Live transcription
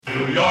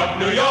New York,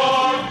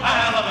 a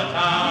hell of a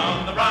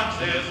town. The Bronx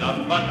is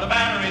up, but the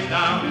Battery's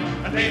down.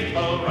 And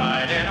people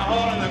ride in a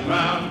hole in the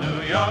ground.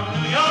 New York,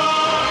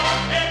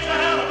 it's a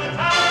hell of a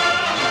town.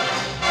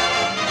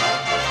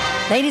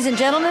 Ladies and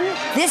gentlemen,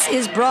 this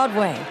is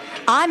Broadway.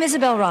 I'm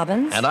Isabel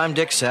Robbins. And I'm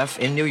Dick Seff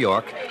in New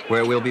York,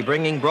 where we'll be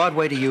bringing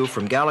Broadway to you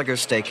from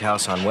Gallagher's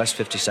Steakhouse on West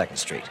 52nd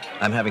Street.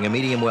 I'm having a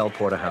medium-well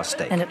porterhouse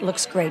steak. And it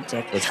looks great,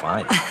 Dick. It's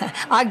fine.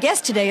 Our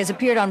guest today has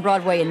appeared on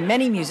Broadway in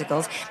many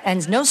musicals and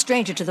is no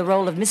stranger to the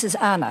role of Mrs.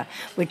 Anna,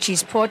 which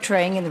she's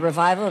portraying in the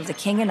revival of The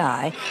King and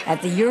I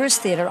at the Uris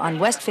Theater on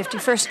West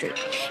 51st Street.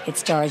 It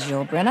stars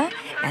Yul Brynner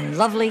and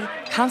lovely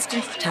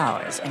Constance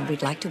Towers, and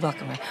we'd like to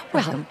welcome her.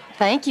 Welcome. Well,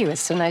 thank you.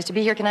 It's so nice to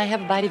be here. Can I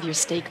have a bite of your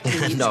steak,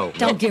 please?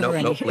 Don't give her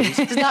any. No, please.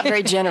 It's not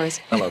very generous.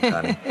 Hello,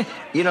 Connie.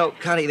 You know,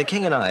 Connie, The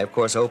King and I, of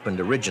course, opened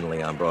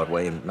originally on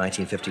Broadway in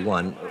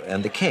 1951,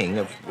 and the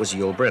King was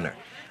Yul Brynner.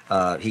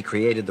 He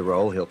created the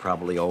role. He'll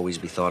probably always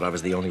be thought of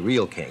as the only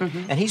real king.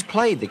 Mm-hmm. And he's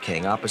played the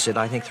king opposite,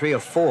 I think, 3 or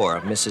 4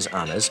 of Mrs.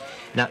 Annas.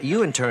 Now,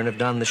 you, in turn, have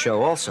done the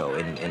show also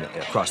in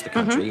across the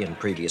country in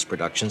previous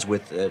productions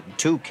with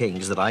 2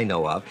 kings that I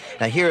know of.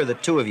 Now, here are the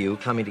 2 of you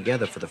coming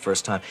together for the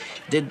first time.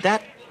 Did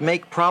that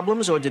make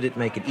problems, or did it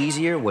make it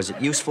easier? Was it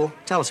useful?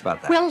 Tell us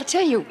about that. Well, I'll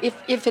tell you, if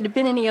it had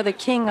been any other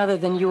king other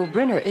than Yul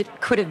Brynner,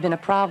 it could have been a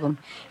problem.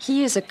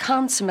 He is a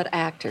consummate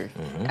actor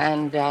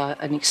and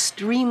an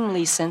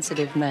extremely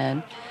sensitive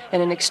man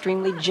and an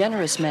extremely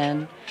generous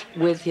man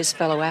with his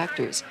fellow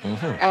actors.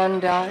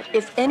 And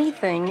if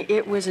anything,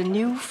 it was a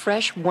new,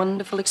 fresh,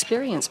 wonderful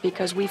experience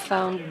because we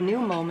found new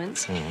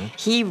moments.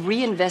 He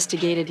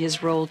reinvestigated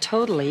his role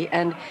totally,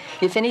 and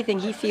if anything,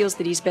 he feels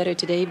that he's better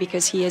today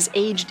because he has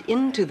aged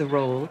into the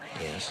role.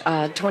 Yes.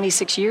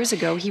 26 years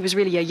ago, he was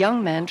really a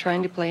young man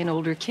trying to play an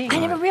older king. I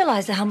never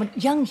realized how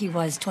young he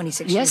was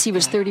 26 years ago. Yes, he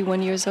was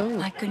 31 years old.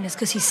 My goodness,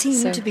 because he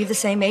seemed to be the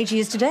same age he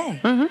is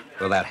today.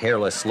 Well, that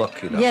hairless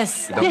look, you know.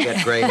 Yes. You don't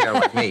get gray hair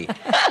like me.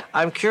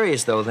 I'm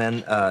curious, though,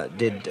 then,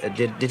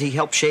 did he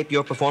help shape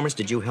your performance?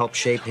 Did you help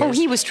shape his? Oh,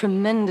 he was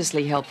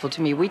tremendously helpful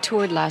to me. We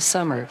toured last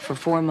summer for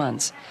 4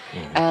 months,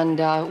 and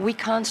we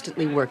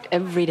constantly worked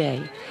every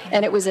day.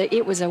 And it was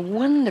a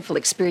wonderful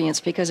experience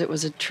because it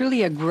was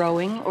truly a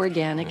growing,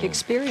 organic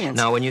experience.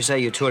 Now, when you say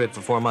you toured it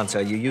for 4 months,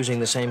 are you using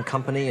the same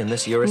company in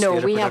this Uris No,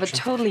 Theater we have a production?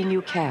 totally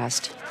new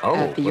cast Oh,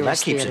 at the well, Uris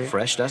that keeps Theater. it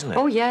fresh, doesn't it?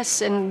 Oh,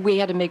 yes, and we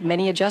had to make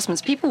many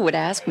adjustments. People would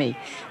ask me.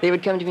 They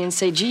would come to me and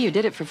say, gee, you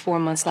did it for 4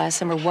 months last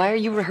summer. Why are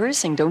you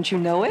rehearsing? Don't you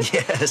know it?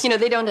 Yes. You know,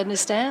 they don't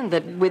understand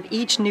that with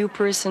each new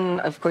person,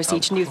 of course,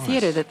 each new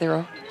theater, that there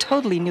are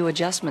totally new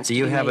adjustments. Do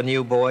you have a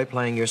new boy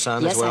playing your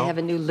son Yes, as well? I have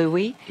a new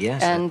Louis.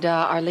 Yes. And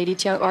Our Lady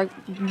Tiang.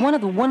 One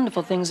of the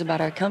wonderful things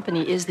about our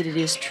company is that it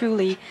is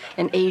truly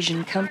an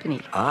Asian company.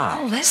 Ah.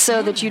 Oh, that's So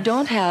nice. that you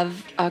don't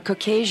have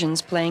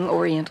Caucasians playing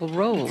Oriental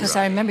roles. Because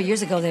I remember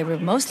years ago they were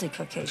mostly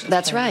Caucasian.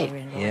 That's right.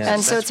 Yes,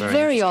 and so that's it's very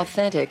very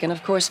interesting. authentic. And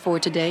of course, for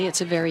today,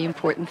 it's a very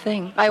important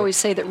thing. I always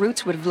say that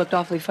Roots would have looked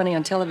awfully funny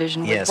on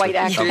television with Yes, white of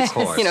actors,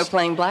 course.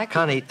 playing black.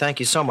 Connie, thank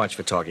you so much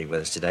for talking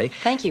with us today.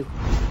 Thank you.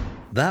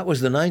 That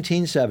was the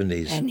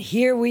 1970s. And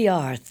here we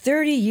are,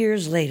 30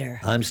 years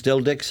later. I'm still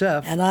Dick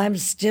Seff. And I'm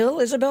still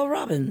Isabel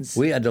Robbins.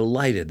 We are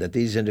delighted that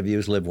these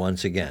interviews live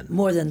once again.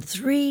 More than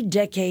 3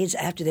 decades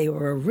after they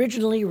were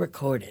originally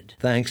recorded.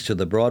 Thanks to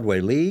the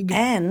Broadway League.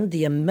 And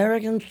the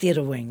American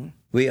Theater Wing.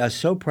 We are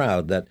so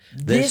proud that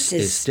this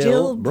is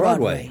still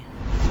Broadway.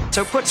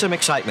 So put some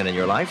excitement in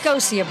your life. Go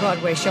see a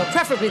Broadway show,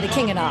 preferably The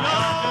King and I.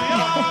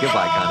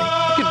 Goodbye, Connie.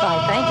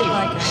 Goodbye. Thank you.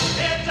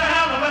 It's a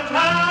hell of a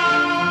town.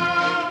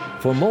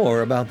 For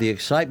more about the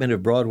excitement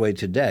of Broadway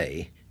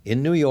today,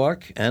 in New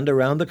York and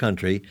around the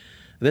country,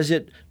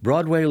 visit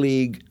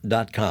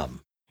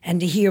BroadwayLeague.com. And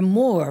to hear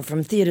more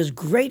from theater's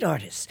great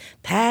artists,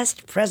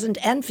 past, present,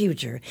 and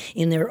future,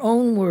 in their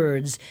own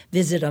words,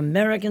 visit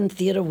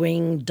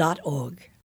AmericanTheaterWing.org.